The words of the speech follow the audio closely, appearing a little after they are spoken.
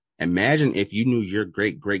Imagine if you knew your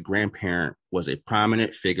great great grandparent was a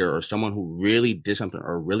prominent figure or someone who really did something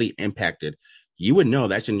or really impacted. You would know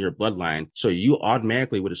that's in your bloodline. So you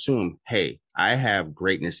automatically would assume, hey, I have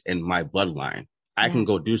greatness in my bloodline. I can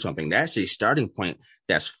go do something. That's a starting point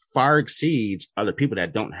that's far exceeds other people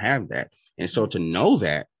that don't have that. And so to know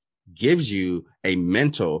that gives you a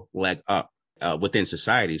mental leg up within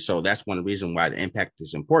society. So that's one reason why the impact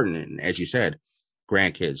is important. And as you said,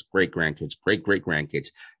 grandkids, great grandkids, great great grandkids,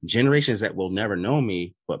 generations that will never know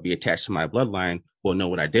me, but be attached to my bloodline will know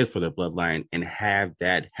what I did for the bloodline and have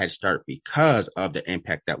that head start because of the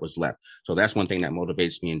impact that was left. So that's one thing that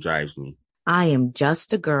motivates me and drives me. I am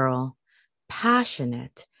just a girl,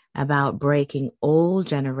 passionate about breaking old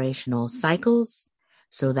generational cycles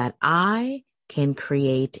so that I can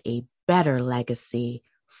create a better legacy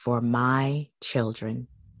for my children.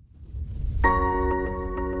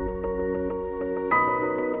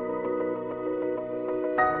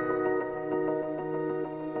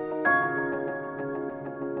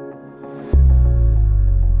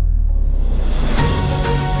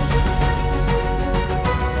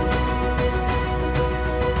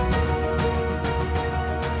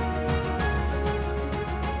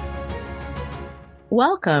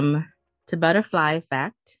 Welcome to Butterfly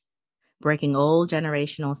Effect, Breaking Old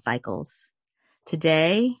Generational Cycles.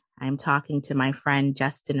 Today, I'm talking to my friend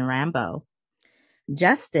Justin Rambo.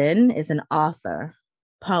 Justin is an author,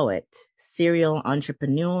 poet, serial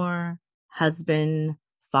entrepreneur, husband,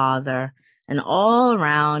 father, an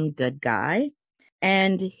all-around good guy.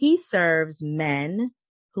 And he serves men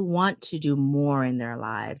who want to do more in their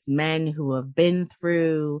lives, men who have been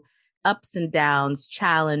through ups and downs,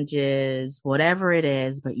 challenges, whatever it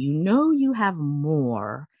is, but you know you have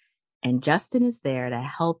more. And Justin is there to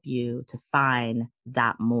help you to find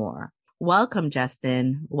that more. Welcome,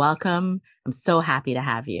 Justin. Welcome. I'm so happy to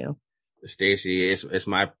have you. Stacey, it's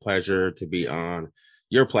my pleasure to be on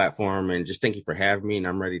your platform, and just thank you for having me. And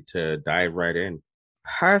I'm ready to dive right in.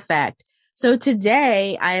 Perfect. So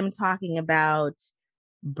today I am talking about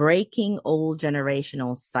breaking old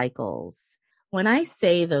generational cycles. When I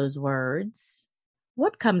say those words,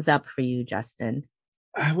 what comes up for you, Justin?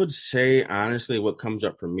 I would say, honestly, what comes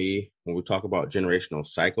up for me when we talk about generational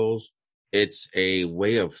cycles, it's a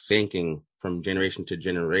way of thinking from generation to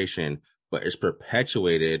generation, but it's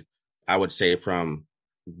perpetuated, I would say, from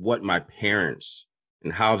what my parents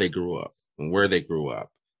and how they grew up and where they grew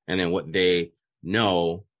up, and then what they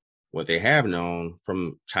know, what they have known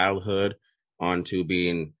from childhood on to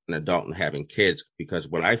being an adult and having kids. Because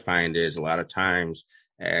what I find is a lot of times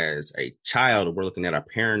as a child, we're looking at our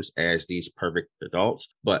parents as these perfect adults,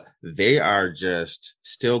 but they are just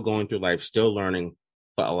still going through life, still learning.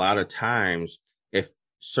 But a lot of times, if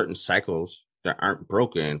certain cycles that aren't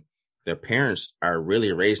broken, their parents are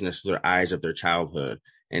really raising us through the eyes of their childhood.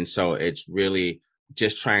 And so it's really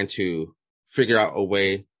just trying to figure out a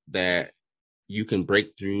way that you can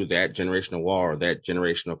break through that generational wall or that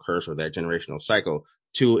generational curse or that generational cycle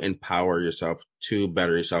to empower yourself, to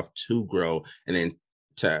better yourself, to grow, and then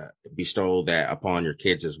to bestow that upon your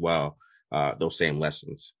kids as well, those same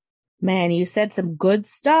lessons. Man, you said some good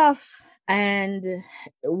stuff. And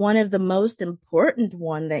one of the most important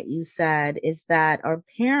one that you said is that our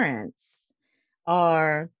parents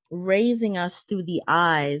are raising us through the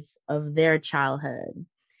eyes of their childhood.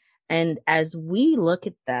 And as we look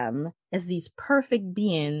at them as these perfect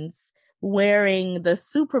beings wearing the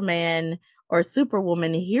Superman or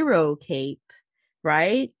Superwoman hero cape,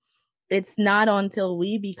 right? It's not until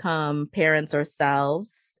we become parents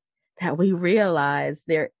ourselves that we realize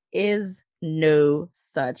there is no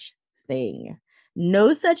such thing.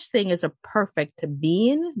 No such thing as a perfect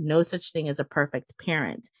being. No such thing as a perfect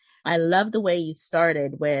parent. I love the way you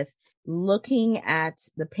started with looking at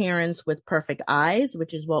the parents with perfect eyes,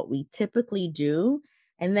 which is what we typically do.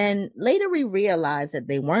 And then later we realize that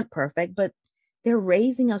they weren't perfect, but they're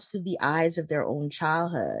raising us through the eyes of their own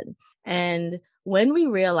childhood. And when we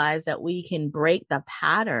realize that we can break the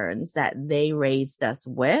patterns that they raised us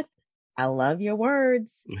with, I love your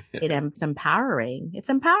words. It's empowering. It's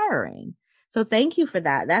empowering. So thank you for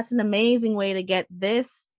that. That's an amazing way to get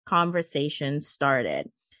this conversation started.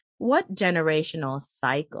 What generational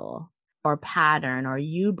cycle or pattern are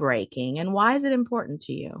you breaking, and why is it important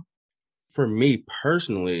to you? For me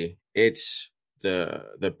personally, it's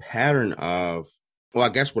the pattern of, well, I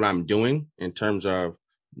guess what I'm doing in terms of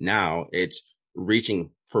now, it's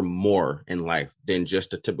reaching for more in life than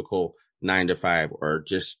just a typical 9 to 5 or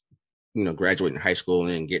just, graduating high school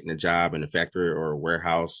and then getting a job in a factory or a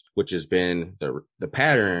warehouse, which has been the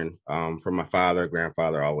pattern from my father,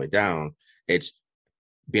 grandfather, all the way down. It's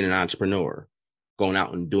being an entrepreneur, going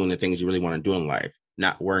out and doing the things you really want to do in life,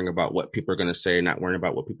 not worrying about what people are going to say, not worrying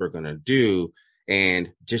about what people are going to do,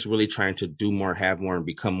 and just really trying to do more, have more, and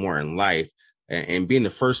become more in life. And being the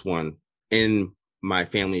first one in my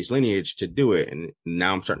family's lineage to do it. And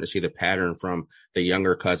now I'm starting to see the pattern from the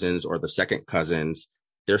younger cousins or the second cousins.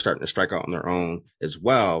 They're starting to strike out on their own as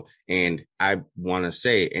well. And I want to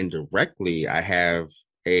say indirectly, I have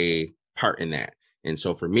a part in that. And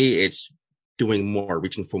so for me, it's doing more,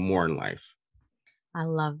 reaching for more in life. I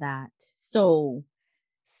love that. So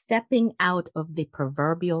stepping out of the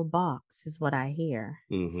proverbial box is what I hear.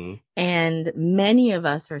 Mm-hmm. And many of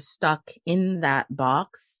us are stuck in that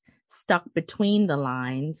box, stuck between the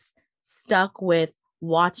lines, stuck with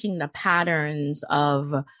watching the patterns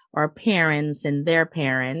of our parents and their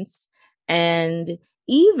parents, and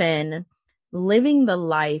even living the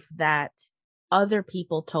life that other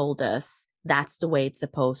people told us that's the way it's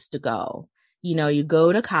supposed to go. You know, you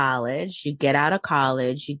go to college, you get out of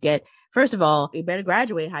college, first of all, you better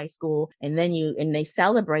graduate high school, and then they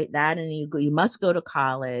celebrate that, and you must go to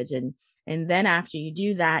college. And then after you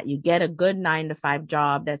do that, you get a good 9 to 5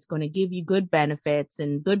 job that's going to give you good benefits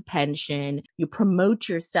and good pension. You promote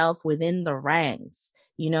yourself within the ranks.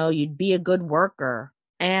 You know, you'd be a good worker.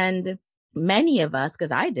 And many of us,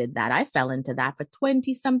 because I did that, I fell into that for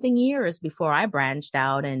 20 something years before I branched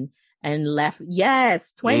out and left.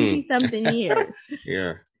 Yes, 20 something years.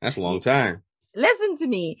 Yeah, that's a long time. Listen to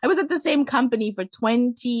me. I was at the same company for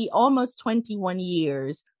almost 21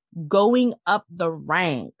 years, going up the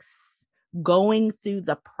ranks, going through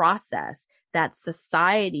the process that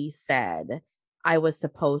society said I was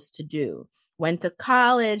supposed to do. Went to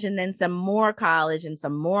college and then some more college and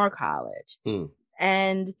some more college.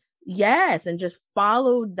 And yes, and just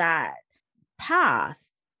followed that path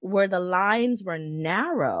where the lines were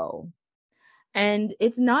narrow. And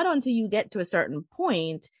it's not until you get to a certain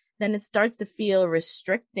point, then it starts to feel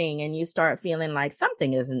restricting and you start feeling like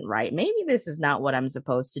something isn't right. Maybe this is not what I'm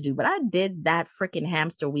supposed to do, but I did that freaking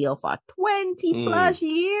hamster wheel for 20 plus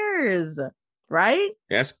years, right?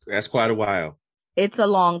 That's quite a while. It's a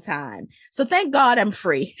long time. So thank God I'm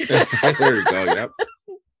free. There you go. Yep.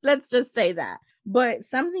 Let's just say that. But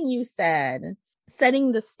something you said,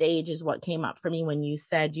 setting the stage is what came up for me when you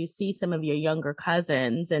said you see some of your younger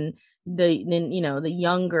cousins and the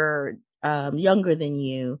younger than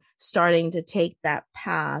you starting to take that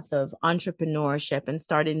path of entrepreneurship and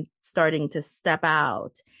starting to step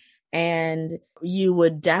out. And you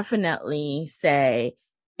would definitely say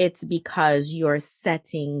it's because you're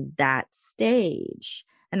setting that stage.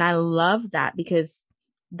 And I love that because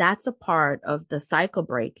that's a part of the cycle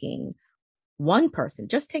breaking. One person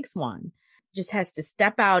just takes one, just has to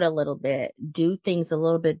step out a little bit, do things a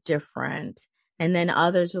little bit different. And then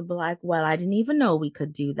others will be like, well, I didn't even know we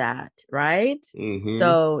could do that. Right. Mm-hmm.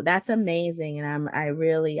 So that's amazing. And I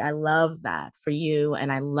love that for you.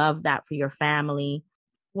 And I love that for your family.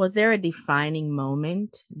 Was there a defining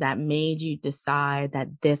moment that made you decide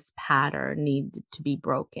that this pattern needed to be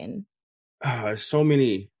broken? So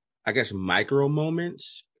many, I guess, micro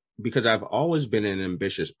moments, because I've always been an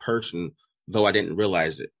ambitious person, though I didn't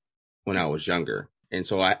realize it when I was younger. And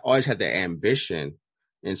so I always had the ambition.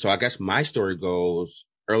 And so I guess my story goes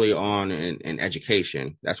early on in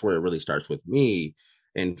education. That's where it really starts with me.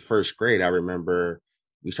 In first grade, I remember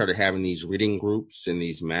we started having these reading groups and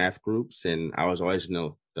these math groups, and I was always in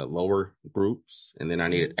the lower groups. And then I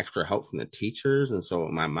needed extra help from the teachers. And so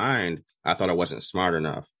in my mind, I thought I wasn't smart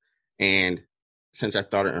enough. And since I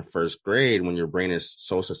thought it in first grade, when your brain is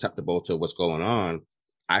so susceptible to what's going on,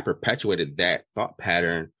 I perpetuated that thought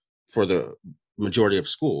pattern for the majority of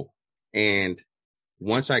school. And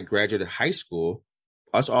once I graduated high school,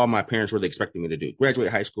 that's all my parents really expected me to do. Graduate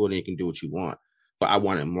high school and you can do what you want. But I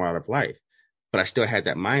wanted more out of life. But I still had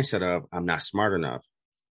that mindset of I'm not smart enough.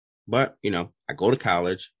 But, I go to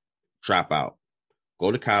college, drop out.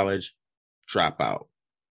 Go to college, drop out.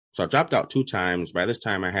 So I dropped out 2 times. By this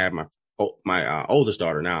time, I had my oldest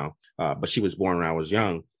daughter now, but she was born when I was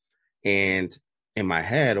young. And in my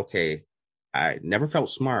head, okay, I never felt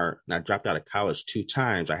smart, and I dropped out of college 2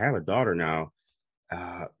 times. I have a daughter now.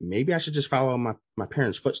 Maybe I should just follow my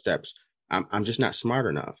parents' footsteps. I'm just not smart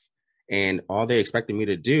enough. And all they expected me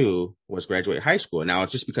to do was graduate high school. Now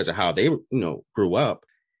it's just because of how they, grew up.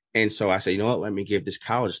 And so I said, you know what, let me give this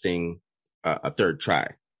college thing a third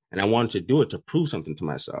try. And I wanted to do it to prove something to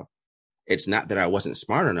myself. It's not that I wasn't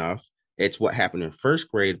smart enough. It's what happened in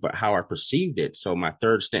first grade, but how I perceived it. So my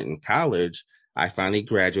third stint in college, I finally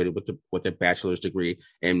graduated with a bachelor's degree,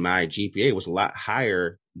 and my GPA was a lot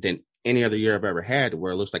higher than any other year I've ever had,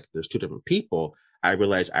 where it looks like there's 2 different people. I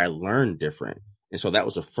realized I learned different. And so that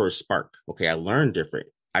was the first spark. Okay, I learned different.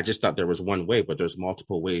 I just thought there was one way, but there's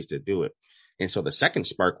multiple ways to do it. And so the second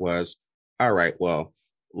spark was, all right, well,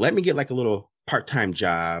 let me get like a little part-time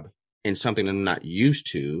job in something I'm not used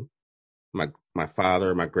to. My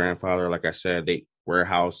father, my grandfather, like I said, they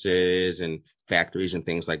warehouses and factories and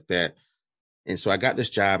things like that. And so I got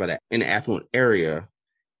this job in an affluent area,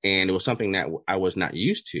 and it was something that I was not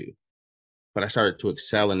used to, but I started to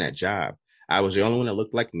excel in that job. I was the only one that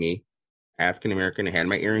looked like me, African American. I had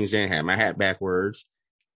my earrings in, had my hat backwards,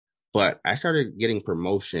 but I started getting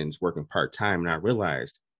promotions working part time. And I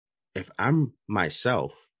realized if I'm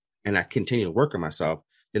myself and I continue to work on myself,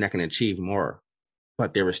 then I can achieve more.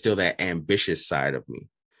 But there was still that ambitious side of me.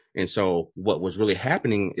 And so what was really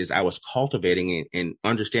happening is I was cultivating and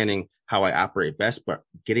understanding how I operate best, but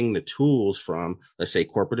getting the tools from, let's say,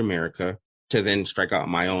 corporate America to then strike out on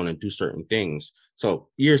my own and do certain things. So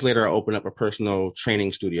years later, I opened up a personal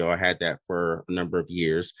training studio. I had that for a number of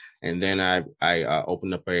years. And then I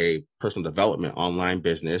opened up a personal development online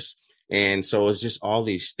business. And so it's just all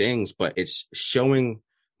these things, but it's showing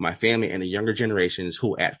my family and the younger generations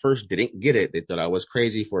who at first didn't get it. They thought I was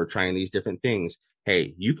crazy for trying these different things.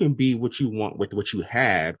 Hey, you can be what you want with what you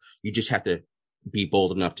have. You just have to be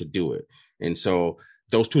bold enough to do it. And so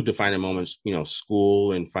those two defining moments,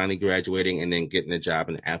 school and finally graduating and then getting a job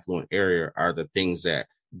in an affluent area are the things that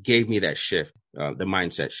gave me that shift, the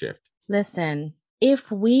mindset shift. Listen,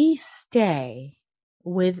 if we stay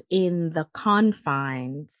within the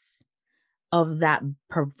confines of that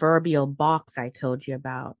proverbial box I told you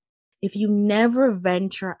about, if you never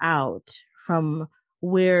venture out from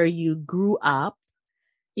where you grew up,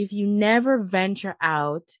 if you never venture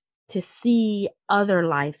out to see other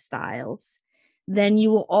lifestyles, then you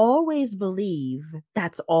will always believe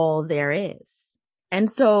that's all there is. And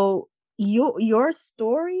so your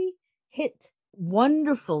story hit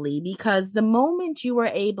wonderfully because the moment you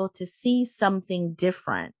were able to see something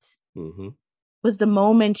different was the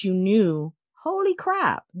moment you knew, holy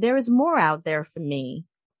crap, there is more out there for me.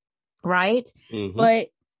 Right? But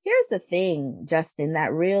here's the thing, Justin,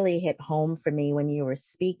 that really hit home for me when you were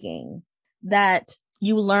speaking, that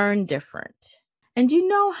you learn different. And you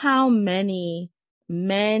know how many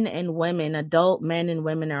men and women, adult men and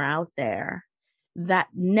women are out there that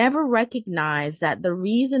never recognize that the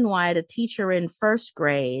reason why the teacher in first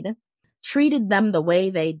grade treated them the way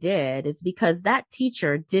they did is because that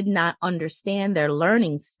teacher did not understand their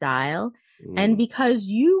learning style. And because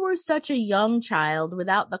you were such a young child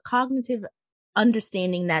without the cognitive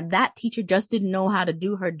understanding that that teacher just didn't know how to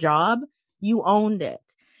do her job, you owned it.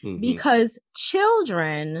 Because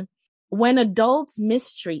children, when adults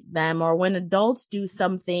mistreat them or when adults do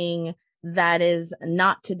something that is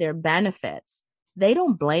not to their benefits, they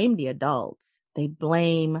don't blame the adults. They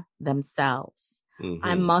blame themselves.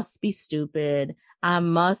 I must be stupid. I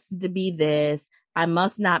must be this. I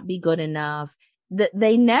must not be good enough.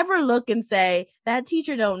 They never look and say, that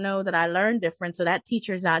teacher don't know that I learned different, so that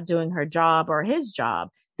teacher's not doing her job or his job.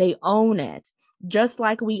 They own it. Just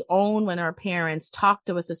like we own when our parents talk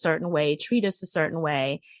to us a certain way, treat us a certain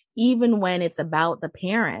way, even when it's about the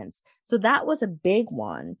parents. So that was a big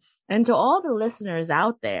one. And to all the listeners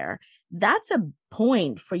out there, that's a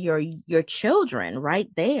point for your children right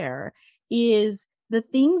there, is the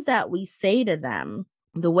things that we say to them,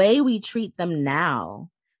 the way we treat them now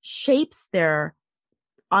shapes their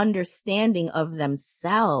understanding of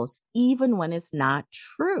themselves, even when it's not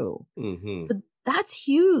true. So that's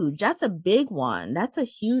huge. That's a big one. That's a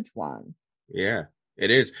huge one. Yeah, it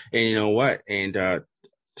is. And you know what? And to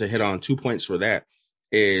hit on 2 points for that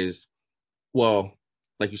is, well,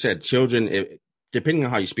 like you said, children, depending on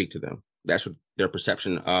how you speak to them, that's what their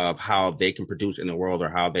perception of how they can produce in the world or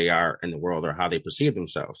how they are in the world or how they perceive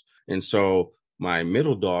themselves. And so my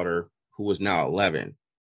middle daughter, who is now 11,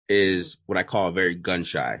 is what I call very gun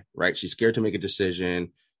shy, right? She's scared to make a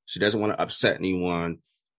decision. She doesn't want to upset anyone.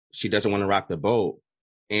 She doesn't want to rock the boat.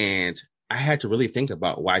 And I had to really think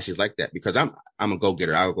about why she's like that, because I'm a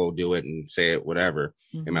go-getter. I'll go do it and say it, whatever.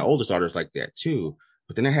 And my oldest daughter's like that too.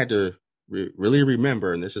 But then I had to really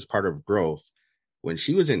remember, and this is part of growth, when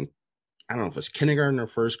she was in, I don't know if it's kindergarten or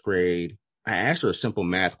first grade, I asked her a simple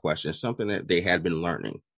math question, something that they had been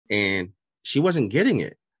learning, and she wasn't getting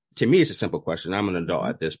it. To me, it's a simple question. I'm an adult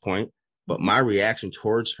at this point, but my reaction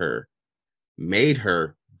towards her made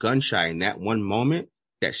her gun shy in that one moment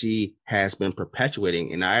that she has been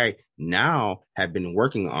perpetuating. And I now have been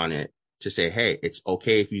working on it to say, hey, it's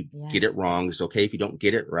okay if you get it wrong. It's okay if you don't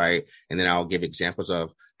get it right. And then I'll give examples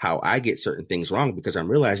of how I get certain things wrong, because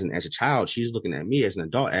I'm realizing as a child, she's looking at me as an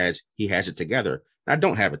adult as he has it together. I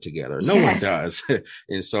don't have it together. No one does.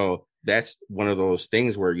 And so that's one of those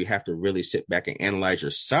things where you have to really sit back and analyze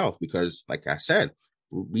yourself, because like I said,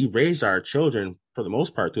 we raise our children for the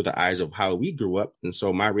most part through the eyes of how we grew up. And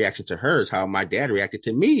so my reaction to her is how my dad reacted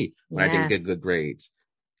to me when I didn't get good Yes. grades.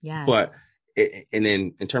 But Yes. and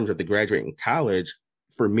then in terms of the graduating college,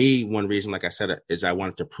 for me, one reason, like I said, is I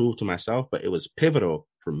wanted to prove to myself, but it was pivotal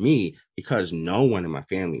for me because no one in my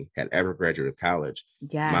family had ever graduated college.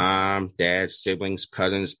 Yes. Mom, dad, siblings,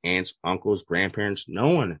 cousins, aunts, uncles, grandparents, no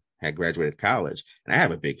one had graduated college. And I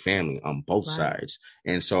have a big family on both Right. sides.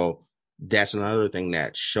 And so that's another thing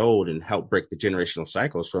that showed and helped break the generational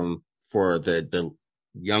cycles for the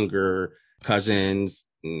younger cousins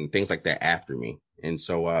and things like that after me. And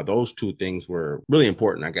so those two things were really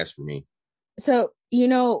important, I guess, for me. So,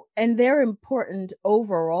 and they're important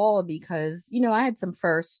overall because, I had some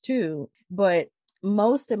firsts too, but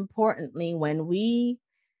most importantly, when we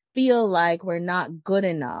feel like we're not good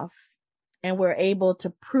enough and we're able to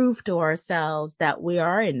prove to ourselves that we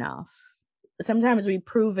are enough, sometimes we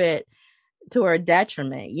prove it to our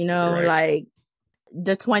detriment, Right. like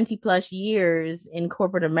the 20 plus years in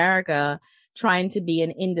corporate America trying to be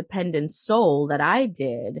an independent soul that I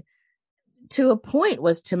did to a point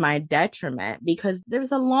was to my detriment because there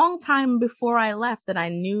was a long time before I left that I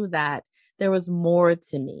knew that there was more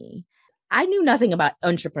to me. I knew nothing about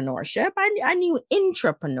entrepreneurship. I knew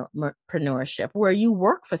intrapreneurship where you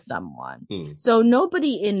work for someone. Hmm. So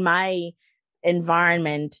nobody in my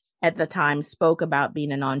environment at the time spoke about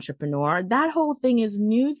being an entrepreneur. That whole thing is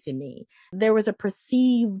new to me. There was a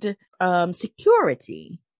perceived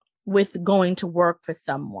security with going to work for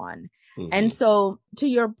someone. And Hmm. so to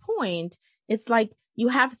your point, it's like you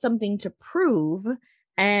have something to prove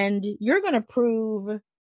and you're going to prove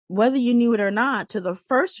whether you knew it or not to the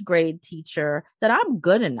first grade teacher that I'm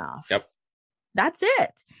good enough. Yep. That's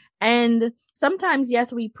it. And sometimes,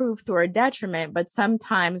 yes, we prove to our detriment, but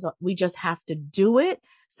sometimes we just have to do it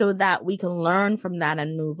so that we can learn from that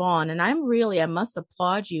and move on. And I must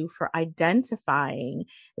applaud you for identifying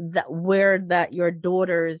that your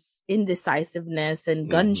daughter's indecisiveness and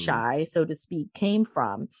gun Hmm. shy, so to speak, came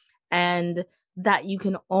from. And that you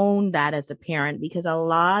can own that as a parent because a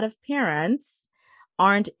lot of parents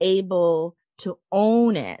aren't able to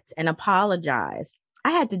own it and apologize.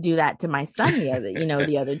 I had to do that to my son the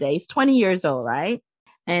other day. He's 20 years old, right?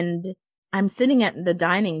 And I'm sitting at the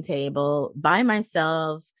dining table by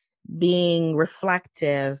myself, being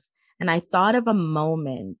reflective. And I thought of a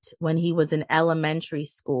moment when he was in elementary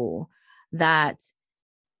school that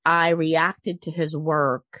I reacted to his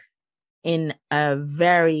work in a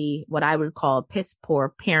very, what I would call piss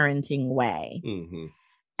poor parenting way. Hmm.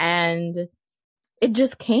 And it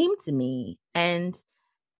just came to me. And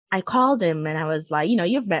I called him and I was like,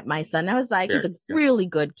 you've met my son. I was like, Yeah. he's a Yes. really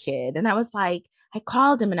good kid. And I was like, I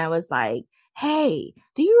called him and I was like, hey,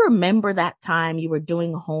 do you remember that time you were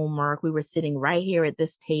doing homework? We were sitting right here at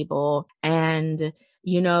this table and,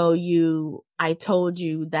 I told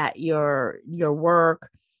you that your work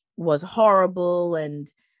was horrible and,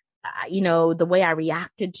 the way I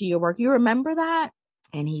reacted to your work. You remember that?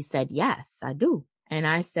 And he said, yes, I do. And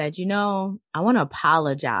I said, I want to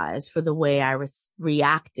apologize for the way I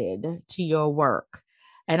reacted to your work.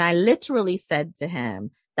 And I literally said to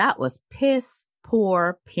him, that was piss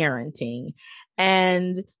poor parenting.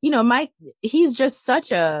 And, he's just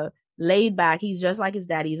such a laid back, he's just like his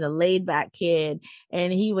dad. He's a laid back kid.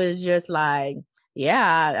 And he was just like,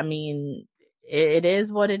 yeah, I mean, it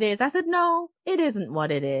is what it is. I said, no, it isn't what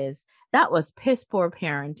it is. That was piss poor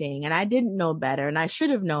parenting. And I didn't know better and I should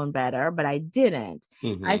have known better, but I didn't. I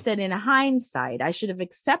Hmm. said, in hindsight, I should have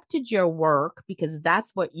accepted your work because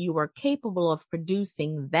that's what you were capable of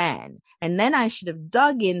producing then. And then I should have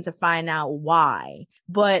dug in to find out why.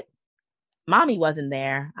 But mommy wasn't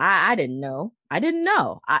there. I didn't know. I didn't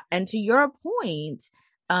know. And to your point,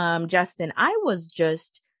 Justin, I was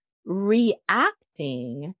just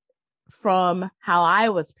reacting from how I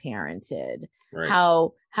was parented, Right.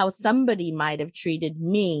 how somebody might have treated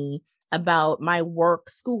me about my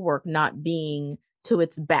schoolwork not being to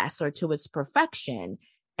its best or to its perfection.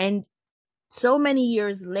 And so many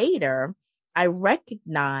years later, I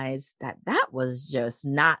recognized that that was just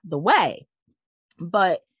not the way.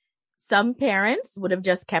 But some parents would have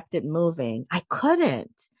just kept it moving. I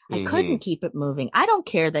couldn't. I couldn't Hmm. keep it moving. I don't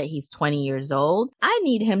care that he's 20 years old. I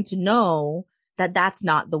need him to know that that's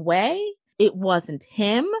not the way. It wasn't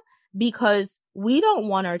him because we don't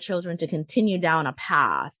want our children to continue down a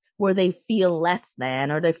path where they feel less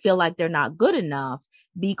than or they feel like they're not good enough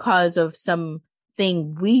because of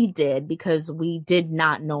something we did because we did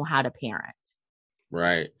not know how to parent.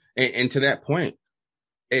 Right. And to that point,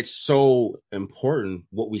 it's so important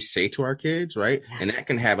what we say to our kids, right? And that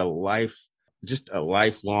can Yes. have just a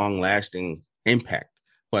lifelong lasting impact.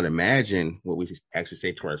 But imagine what we actually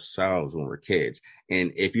say to ourselves when we're kids.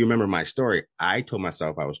 And if you remember my story, I told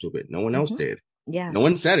myself I was stupid. No one else Mm-hmm. did. Yes. No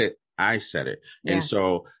one said it. I said it. And Yes.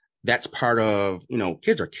 so that's part of,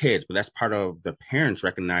 kids are kids, but that's part of the parents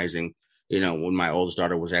recognizing, when my oldest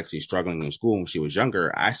daughter was actually struggling in school when she was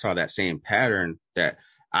younger, I saw that same pattern that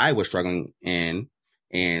I was struggling in.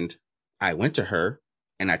 And I went to her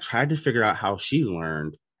and I tried to figure out how she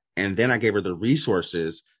learned. And then I gave her the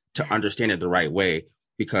resources to understand it the right way,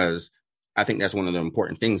 because I think that's one of the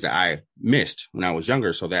important things that I missed when I was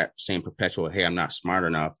younger. So that same perpetual, hey, I'm not smart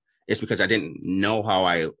enough. It's because I didn't know how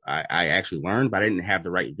I actually learned, but I didn't have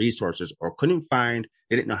the right resources or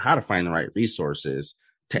didn't know how to find the right resources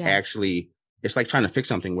to Yeah. actually, it's like trying to fix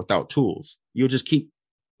something without tools. You'll just keep,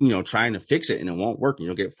 trying to fix it and it won't work and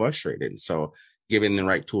you'll get frustrated. And so given the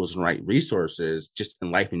right tools and right resources, just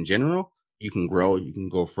in life in general, you can grow, you can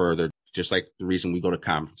go further, just like the reason we go to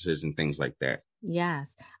conferences and things like that.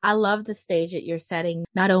 Yes. I love the stage that you're setting,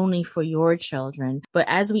 not only for your children, but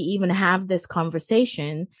as we even have this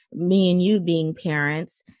conversation, me and you being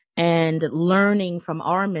parents and learning from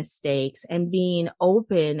our mistakes and being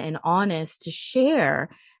open and honest to share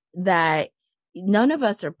that none of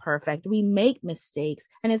us are perfect. We make mistakes,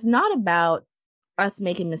 and it's not about us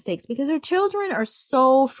making mistakes because our children are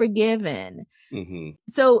so forgiven. Mm-hmm.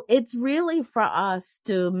 So it's really for us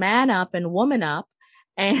to man up and woman up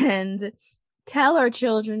and tell our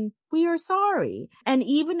children we are sorry, and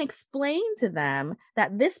even explain to them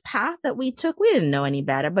that this path that we took, we didn't know any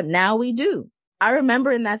better, but now we do. I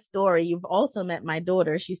remember in that story, you've also met my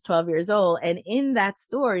daughter. She's 12 years old. And in that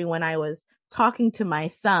story, when I was talking to my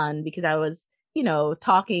son, because I was,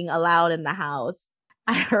 talking aloud in the house,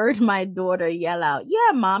 I heard my daughter yell out,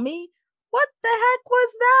 "Yeah, mommy, what the heck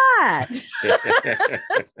was that?"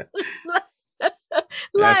 That's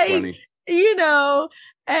like, funny.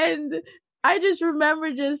 and I just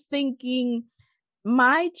remember just thinking,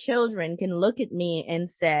 my children can look at me and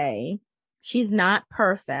say, she's not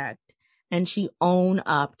perfect, and she own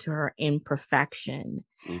up to her imperfection.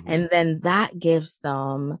 Mm-hmm. And then that gives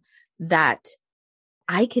them that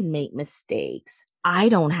I can make mistakes. I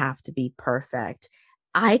don't have to be perfect.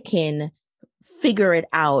 I can figure it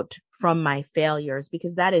out from my failures,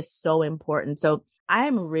 because that is so important. So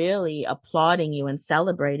I'm really applauding you and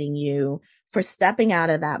celebrating you for stepping out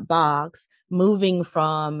of that box, moving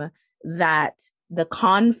from the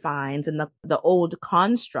confines and the old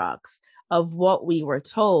constructs of what we were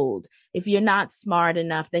told. If you're not smart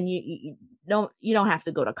enough, then you don't have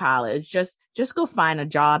to go to college. Just go find a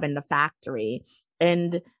job in the factory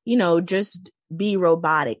and, just be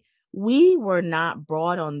robotic. We were not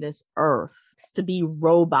brought on this earth to be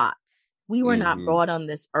robots. We were not Mm-hmm. brought on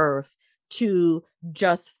this earth to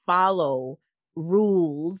just follow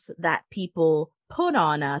rules that people put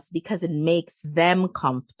on us because it makes them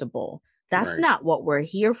comfortable. That's Right. not what we're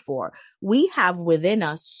here for. We have within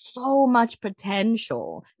us so much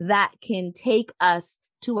potential that can take us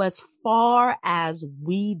to as far as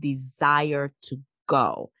we desire to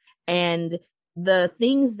go. And the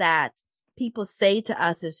things that people say to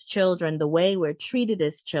us as children, the way we're treated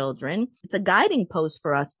as children, it's a guiding post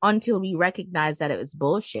for us until we recognize that it was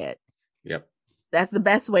bullshit. Yep. That's the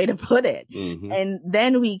best way to put it. Mm-hmm. And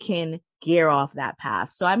then we can gear off that path.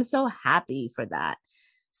 So I'm so happy for that.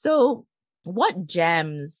 So what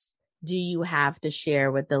gems do you have to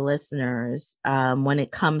share with the listeners when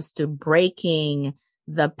it comes to breaking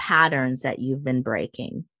the patterns that you've been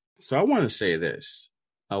breaking? So I want to say this.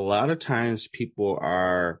 A lot of times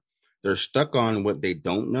they're stuck on what they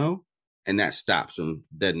don't know, and that stops them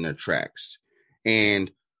dead in their tracks.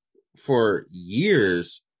 And for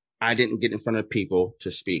years, I didn't get in front of people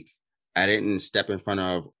to speak. I didn't step in front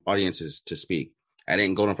of audiences to speak. I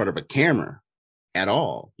didn't go in front of a camera at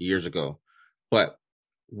all years ago. But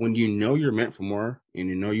when you know you're meant for more and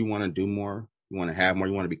you know you want to do more, you want to have more,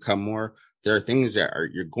 you want to become more, there are things that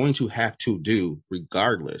you're going to have to do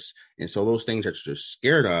regardless. And so those things that you're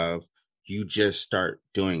scared of, you just start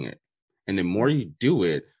doing it. And the more you do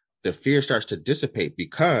it, the fear starts to dissipate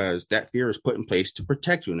because that fear is put in place to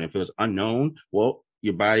protect you. And if it was unknown, well,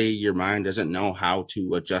 your body, your mind doesn't know how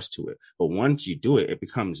to adjust to it. But once you do it, it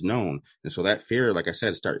becomes known. And so that fear, like I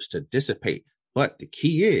said, starts to dissipate. But the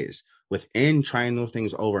key is within trying those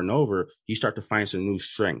things over and over, you start to find some new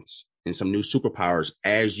strengths and some new superpowers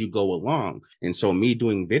as you go along. And so me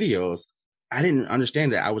doing videos, I didn't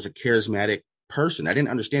understand that I was a charismatic person. I didn't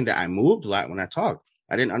understand that I moved a lot when I talked.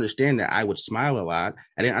 I didn't understand that I would smile a lot.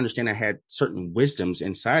 I didn't understand I had certain wisdoms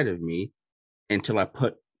inside of me until I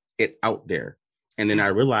put it out there. And then I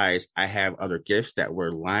realized I have other gifts that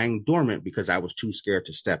were lying dormant because I was too scared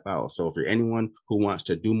to step out. So if you're anyone who wants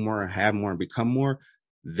to do more, have more, and become more,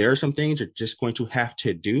 there are some things you're just going to have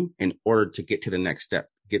to do in order to get to the next step,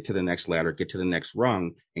 get to the next ladder, get to the next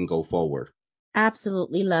rung, and go forward.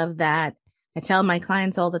 Absolutely love that. I tell my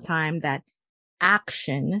clients all the time that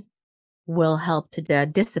action will help to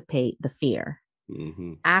dissipate the fear.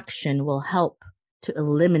 Mm-hmm. Action will help to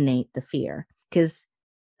eliminate the fear, because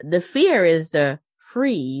the fear is the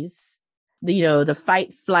freeze, the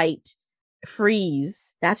fight, flight,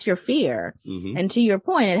 freeze. That's your fear. Mm-hmm. And to your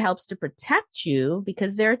point, it helps to protect you,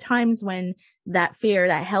 because there are times when that fear,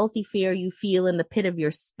 that healthy fear you feel in the pit of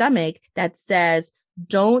your stomach that says,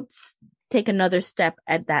 don't take another step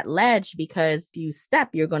at that ledge, because if you step,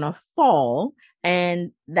 you're going to fall.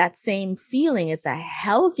 And that same feeling, it's a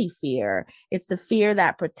healthy fear. It's the fear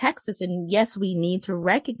that protects us. And yes, we need to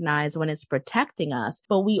recognize when it's protecting us,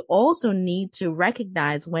 but we also need to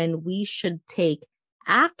recognize when we should take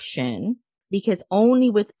action, because only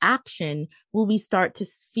with action will we start to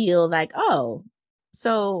feel like, oh,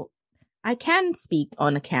 so I can speak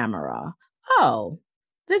on a camera. Oh,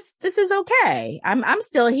 this is okay. I'm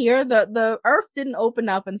still here. The earth didn't open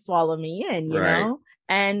up and swallow me in, Right.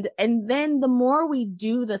 And then the more we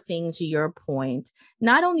do the thing, to your point,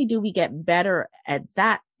 not only do we get better at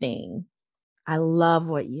that thing, I love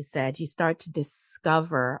what you said. You start to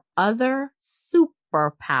discover other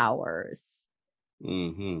superpowers.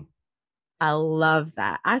 Mm-hmm. I love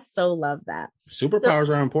that. I so love that. Superpowers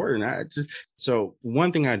are important. So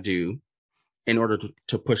one thing I do in order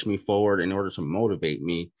to push me forward, in order to motivate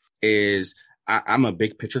me, is I'm a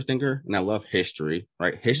big picture thinker, and I love history,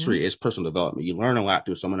 right? History is personal development. You learn a lot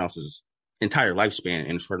through someone else's entire lifespan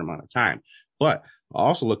in a short amount of time. But I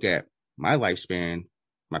also look at my lifespan,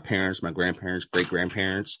 my parents, my grandparents, great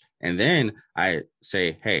grandparents, and then I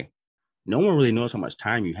say, hey, no one really knows how much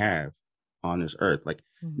time you have on this earth. Like,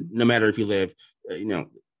 no matter if you live,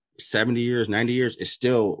 70 years, 90 years, it's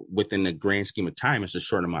still within the grand scheme of time. It's a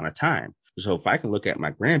short amount of time. So if I can look at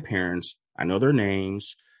my grandparents, I know their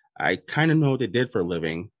names. I kind of know what they did for a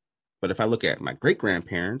living. But if I look at my great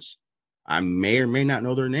grandparents, I may or may not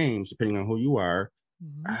know their names, depending on who you are.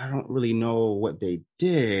 I don't really know what they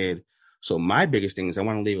did. So my biggest thing is I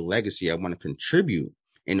want to leave a legacy. I want to contribute.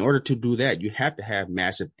 In order to do that, you have to have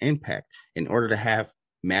massive impact. In order to have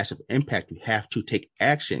massive impact, you have to take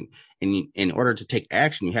action. And in order to take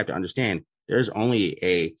action, you have to understand there's only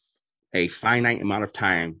a finite amount of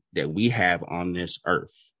time that we have on this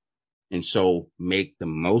earth. And so make the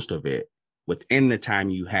most of it within the time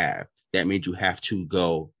you have. That means you have to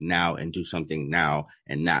go now and do something now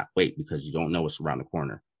and not wait, because you don't know what's around the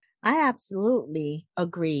corner. I absolutely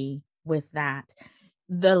agree with that.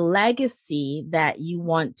 The legacy that you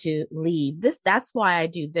want to leave, that's why I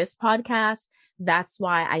do this podcast. That's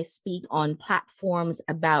why I speak on platforms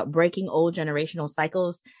about breaking old generational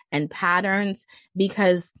cycles and patterns,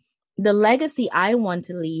 because the legacy I want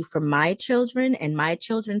to leave for my children and my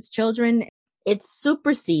children's children, it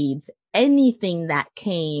supersedes anything that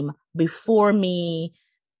came before me,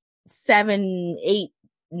 7, 8,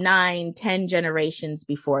 9, 10 generations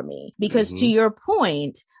before me. Because to your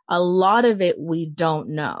point, a lot of it we don't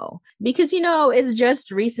know, because, it's just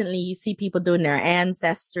recently you see people doing their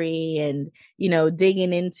ancestry and,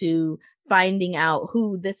 digging into finding out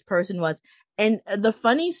who this person was. And the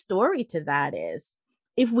funny story to that is,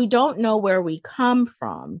 if we don't know where we come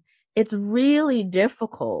from, it's really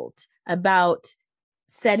difficult about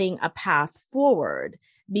setting a path forward,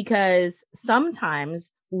 because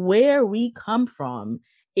sometimes where we come from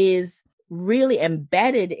is really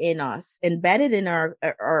embedded in us, embedded in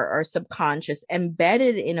our subconscious,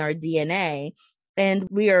 embedded in our DNA. And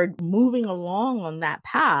we are moving along on that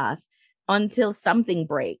path until something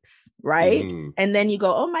breaks, right? And then you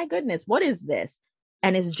go, oh my goodness, what is this?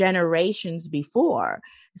 And it's generations before.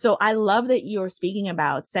 So I love that you're speaking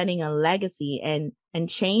about setting a legacy and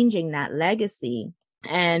changing that legacy,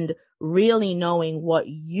 and really knowing what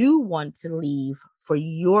you want to leave for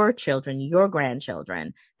your children, your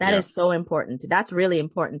grandchildren. That is so important. That's really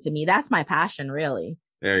important to me. That's my passion, really.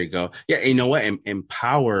 There you go. Yeah. You know what? And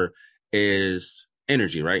power is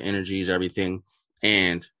energy, right? Energy is everything.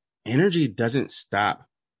 And energy doesn't stop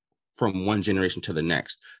from one generation to the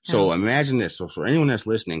next. So imagine this. So for anyone that's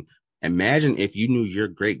listening, imagine if you knew your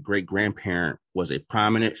great great grandparent was a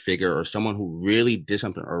prominent figure or someone who really did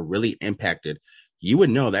something or really impacted. You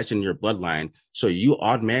would know that's in your bloodline. So you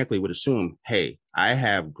automatically would assume, hey, I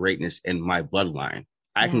have greatness in my bloodline.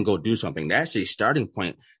 I can go do something. That's a starting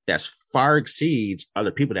point that's far exceeds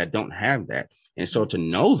other people that don't have that. And so to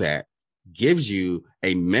know that gives you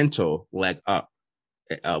a mental leg up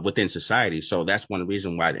within society. So that's one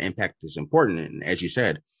reason why the impact is important. And as you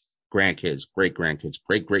said, grandkids, great grandkids,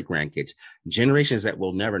 great great grandkids, generations that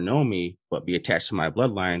will never know me, but be attached to my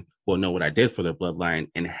bloodline will know what I did for the bloodline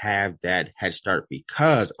and have that head start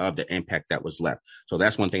because of the impact that was left. So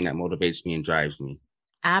that's one thing that motivates me and drives me.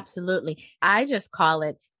 Absolutely. I just call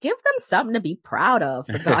it give them something to be proud of,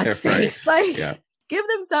 for God's Right. sakes. Like, Yeah. give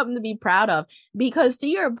them something to be proud of. Because to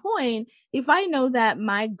your point, if I know that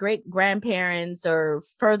my great grandparents or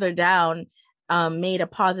further down made a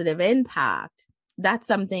positive impact, that's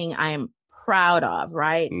something I am proud of,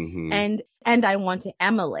 right? Mm-hmm. And I want to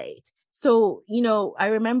emulate. So, I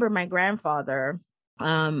remember my grandfather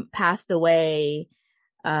passed away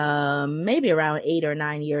maybe around 8 or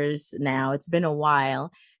 9 years now. It's been a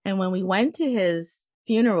while. And when we went to his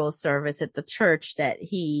funeral service at the church that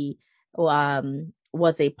he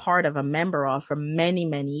was a part of, a member of for many,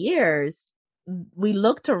 many years, we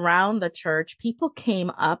looked around the church. People came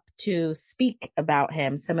up to speak about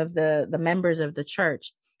him, some of the members of the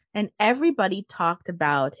church. And everybody talked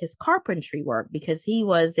about his carpentry work because he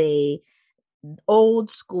was a old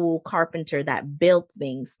school carpenter that built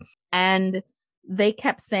things. And they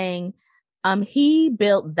kept saying, he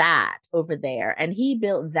built that over there and he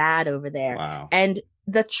built that over there. Wow. And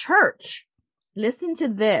the church, listen to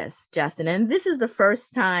this, Justin. And this is the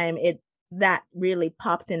first time that really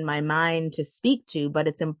popped in my mind to speak to, but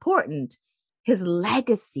it's important. His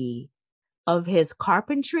legacy of his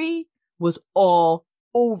carpentry was all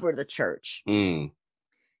over the church. Mm.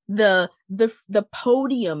 The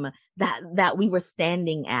podium that we were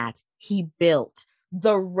standing at, he built.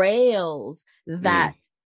 The rails that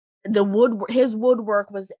his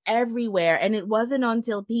woodwork was everywhere. And it wasn't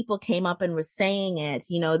until people came up and were saying it,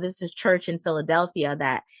 this is church in Philadelphia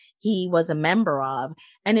that he was a member of.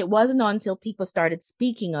 And it wasn't until people started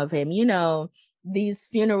speaking of him, these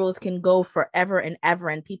funerals can go forever and ever.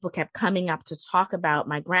 And people kept coming up to talk about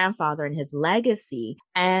my grandfather and his legacy.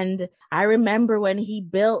 And I remember when he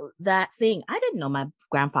built that thing, I didn't know my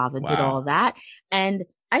grandfather did all that. And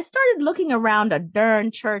I started looking around a darn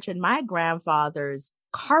church, and my grandfather's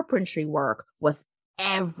carpentry work was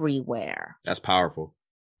everywhere. That's powerful.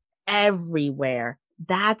 Everywhere.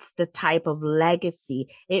 That's the type of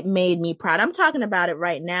legacy. It made me proud. I'm talking about it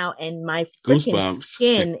right now, and my freaking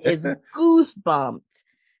skin is goosebumped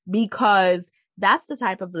because that's the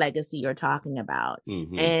type of legacy you're talking about.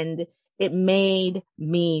 Mm-hmm. And it made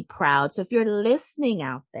me proud. So if you're listening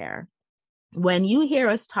out there, when you hear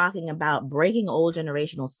us talking about breaking old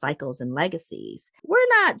generational cycles and legacies, we're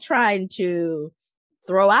not trying to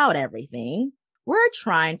throw out everything. We're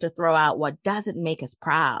trying to throw out what doesn't make us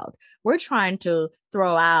proud. We're trying to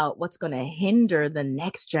throw out what's going to hinder the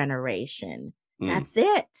next generation. That's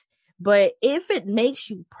it. But if it makes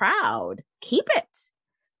you proud, keep it.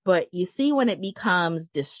 But you see, when it becomes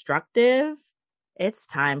destructive, it's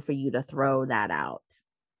time for you to throw that out.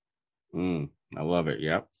 I love it.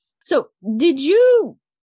 Yep. So did you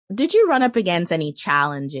run up against any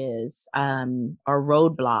challenges or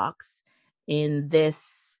roadblocks in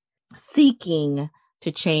this seeking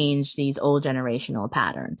to change these old generational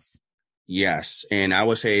patterns? Yes. And I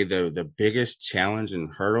would say the biggest challenge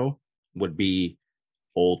and hurdle would be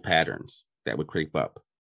old patterns that would creep up.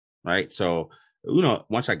 Right. So,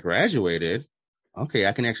 once I graduated, okay,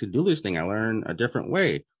 I can actually do this thing. I learned a different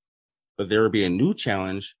way. But there would be a new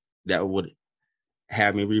challenge that would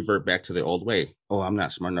have me revert back to the old way. Oh, I'm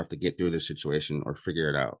not smart enough to get through this situation or figure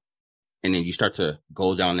it out. And then you start to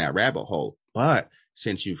go down that rabbit hole. But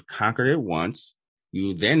since you've conquered it once,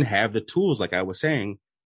 you then have the tools, like I was saying,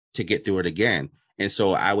 to get through it again. And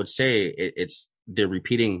so I would say it's the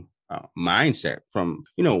repeating mindset from,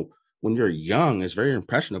 when you're young, it's very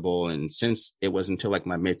impressionable. And since it was until like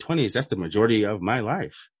my mid-20s, that's the majority of my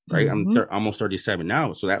life, right? Mm-hmm. I'm almost 37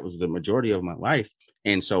 now. So that was the majority of my life.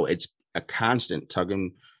 And so it's a constant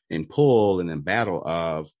tugging and pull and then battle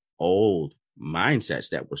of old mindsets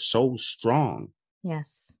that were so strong.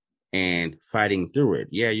 Yes. And fighting through it.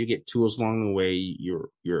 Yeah, you get tools along the way. You're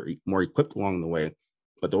more equipped along the way,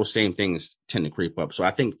 but those same things tend to creep up. So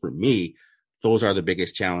I think for me, those are the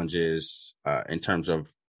biggest challenges in terms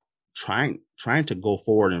of trying to go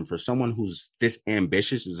forward. And for someone who's this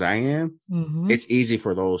ambitious as I am, it's easy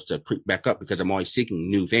for those to creep back up because I'm always seeking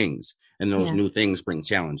new things, and those new things bring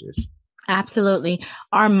challenges. Absolutely.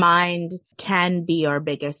 Our mind can be our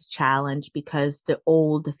biggest challenge because the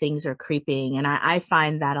old things are creeping. And I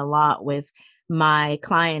find that a lot with my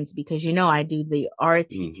clients because, I do the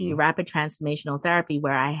RTT, rapid transformational therapy,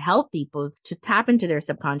 where I help people to tap into their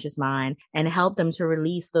subconscious mind and help them to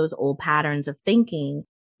release those old patterns of thinking.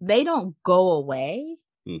 They don't go away.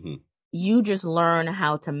 You just learn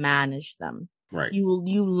how to manage them. Right.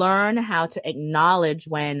 You learn how to acknowledge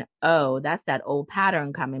when, oh, that's that old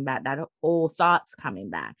pattern coming back, that old thoughts coming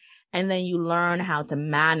back. And then you learn how to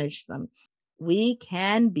manage them. We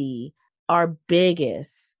can be our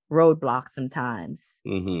biggest roadblock sometimes.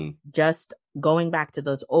 Mm-hmm. Just going back to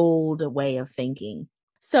those old way of thinking.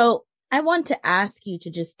 So I want to ask you to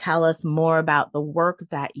just tell us more about the work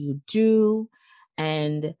that you do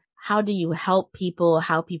and how do you help people,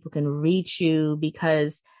 how people can reach you,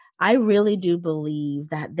 because I really do believe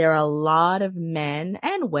that there are a lot of men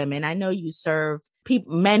and women. I know you serve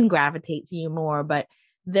people, men gravitate to you more, but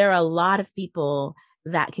there are a lot of people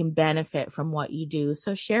that can benefit from what you do.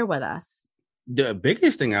 So share with us. The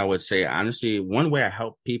biggest thing I would say, honestly, one way I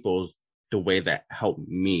help people is the way that helped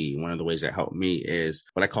me. One of the ways that helped me is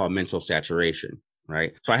what I call mental saturation,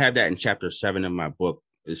 right? So I have that in chapter 7 of my book.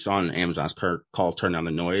 It's on Amazon's called Turn Down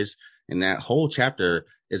the Noise. And that whole chapter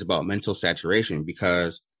is about mental saturation,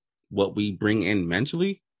 because what we bring in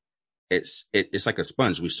mentally, it's like a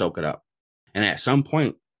sponge. We soak it up. And at some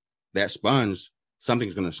point, that sponge,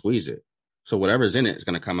 something's going to squeeze it. So whatever's in it is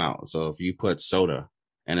going to come out. So if you put soda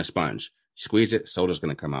in a sponge, squeeze it, soda's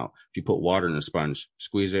going to come out. If you put water in a sponge,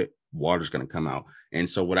 squeeze it, water's going to come out. And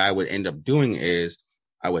so what I would end up doing is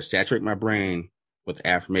I would saturate my brain with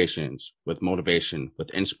affirmations, with motivation,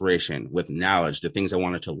 with inspiration, with knowledge, the things I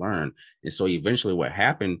wanted to learn. And so eventually what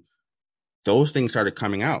happened, those things started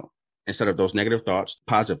coming out. Instead of those negative thoughts,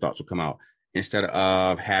 positive thoughts would come out. Instead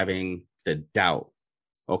of having the doubt,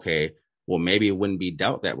 okay, well, maybe it wouldn't be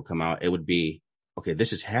doubt that would come out. It would be, okay,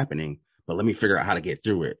 this is happening, but let me figure out how to get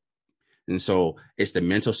through it. And so it's the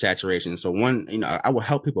mental saturation. So one, I will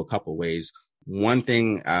help people a couple of ways. One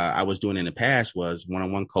thing I was doing in the past was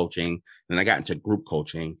one-on-one coaching, and I got into group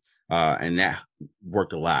coaching, and that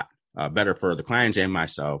worked a lot better for the clients and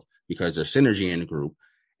myself because there's synergy in the group.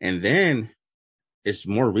 And then it's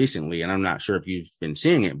more recently, and I'm not sure if you've been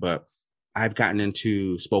seeing it, but I've gotten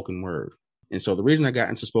into spoken word. And so the reason I got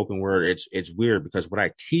into spoken word, it's weird because what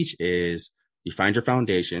I teach is you find your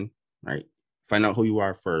foundation, right? Find out who you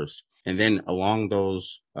are first. And then along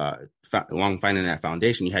along finding that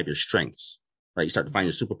foundation, you have your strengths, right? You start to find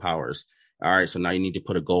your superpowers. All right. So now you need to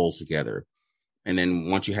put a goal together. And then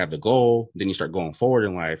once you have the goal, then you start going forward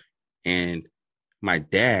in life. And my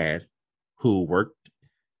dad, who worked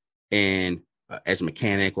in as a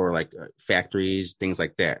mechanic or like factories, things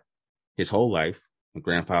like that, his whole life, my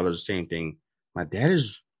grandfather, the same thing. My dad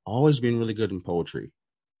has always been really good in poetry.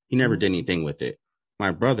 He never did anything with it.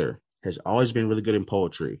 My brother has always been really good in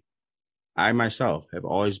poetry. I myself have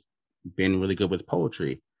always been really good with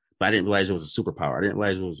poetry, but I didn't realize it was a superpower. I didn't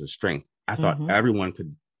realize it was a strength. I thought everyone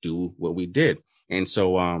could do what we did. And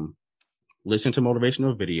so, listen to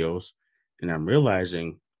motivational videos, and I'm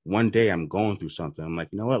realizing one day I'm going through something. I'm like,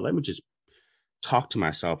 you know what? Let me just talk to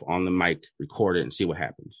myself on the mic, record it, and see what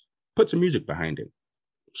happens. Put some music behind it.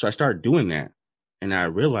 So I started doing that, and I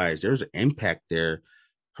realized there's an impact there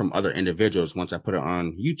from other individuals once I put it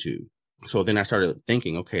on YouTube. So then I started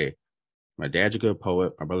thinking, okay, my dad's a good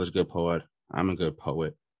poet. My brother's a good poet. I'm a good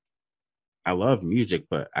poet. I love music,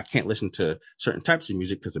 but I can't listen to certain types of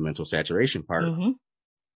music because of the mental saturation part.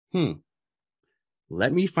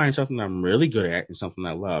 Let me find something I'm really good at and something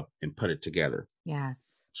I love and put it together.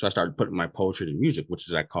 Yes. So I started putting my poetry to music, which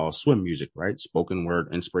is I call swim music, right? Spoken word,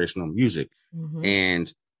 inspirational music.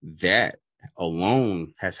 And that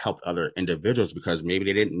alone has helped other individuals because maybe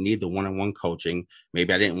they didn't need the one-on-one coaching.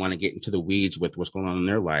 Maybe I didn't want to get into the weeds with what's going on in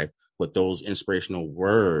their life, but those inspirational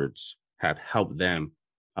words have helped them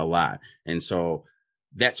a lot. And so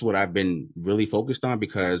that's what I've been really focused on,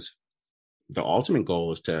 because the ultimate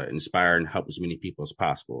goal is to inspire and help as many people as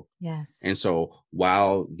possible. Yes. And so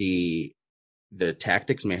while the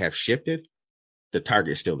tactics may have shifted, the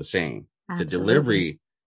target is still the same. Absolutely. The delivery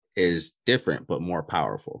is different, but more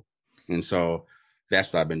powerful. And so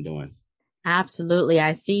that's what I've been doing. Absolutely.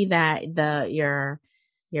 I see that your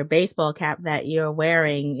baseball cap that you're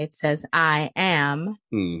wearing, it says I am,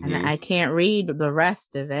 and I can't read the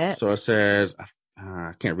rest of it. So it says,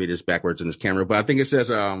 I can't read this backwards in this camera, but I think it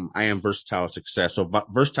says, I am Versatile Success. So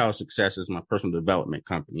Versatile Success is my personal development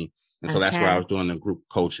company. And so that's where I was doing the group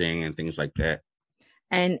coaching and things like that.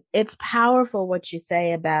 And it's powerful what you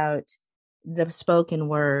say about the spoken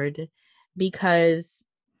word, because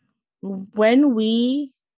when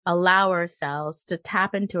we allow ourselves to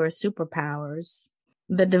tap into our superpowers,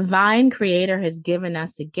 the divine creator has given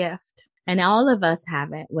us a gift, and all of us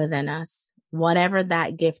have it within us, whatever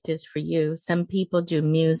that gift is for you. Some people do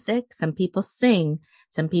music, some people sing,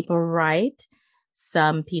 some people write,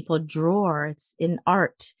 some people draw. It's in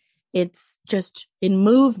art. It's just in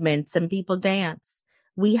movement. Some people dance.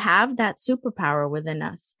 We have that superpower within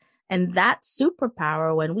us. And that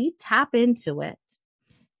superpower, when we tap into it,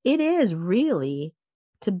 it is really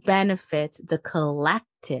to benefit the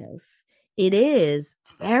collective. It is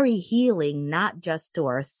very healing, not just to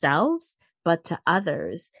ourselves, but to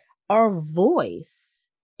others. Our voice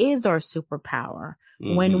is our superpower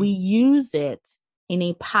when we use it in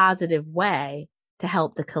a positive way to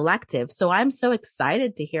help the collective. So I'm so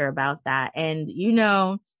excited to hear about that. And, you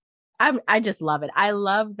know, I just love it. I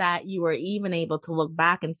love that you were even able to look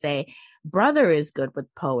back and say, brother is good with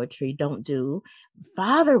poetry. Don't do.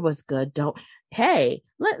 Father was good. Don't. Hey,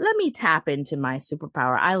 let me tap into my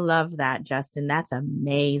superpower. I love that, Justin. That's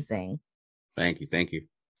amazing. Thank you. Thank you.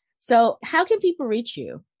 So how can people reach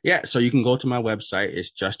you? Yeah, so you can go to my website.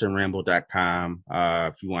 It's justinrambo.com.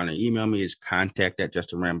 If you want to email me, it's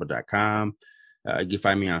contact@justinrambo.com. You can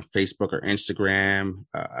find me on Facebook or Instagram.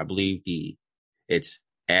 I believe it's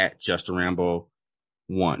at Justin Rambo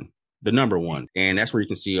 1, the number 1. And that's where you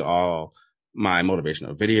can see all my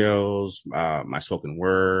motivational videos, my spoken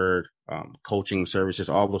word, coaching services.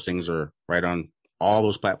 All those things are right on all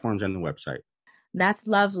those platforms and the website. That's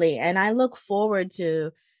lovely. And I look forward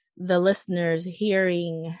to the listeners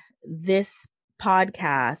hearing this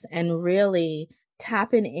podcast and really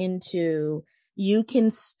tapping into, you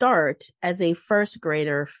can start as a first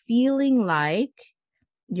grader feeling like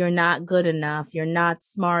you're not good enough, you're not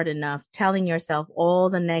smart enough, telling yourself all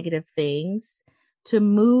the negative things, to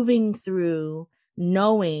moving through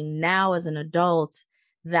knowing now as an adult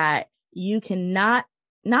that you can not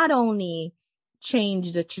only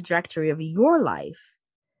change the trajectory of your life,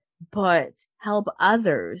 but help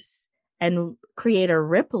others and create a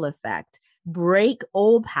ripple effect, break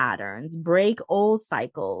old patterns, break old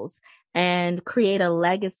cycles, and create a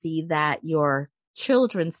legacy that your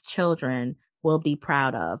children's children will be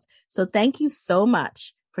proud of. So thank you so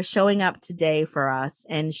much for showing up today for us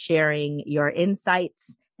and sharing your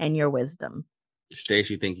insights and your wisdom.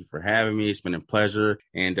 Stacey, thank you for having me. It's been a pleasure.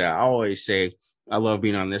 And I always say, I love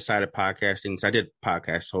being on this side of podcasting. So I did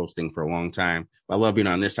podcast hosting for a long time. But I love being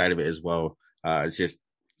on this side of it as well. It's just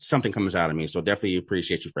something comes out of me. So definitely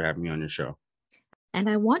appreciate you for having me on your show. And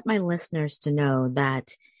I want my listeners to know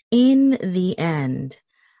that in the end,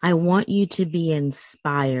 I want you to be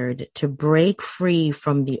inspired to break free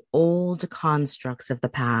from the old constructs of the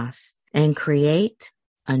past and create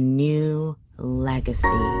a new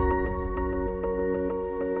legacy.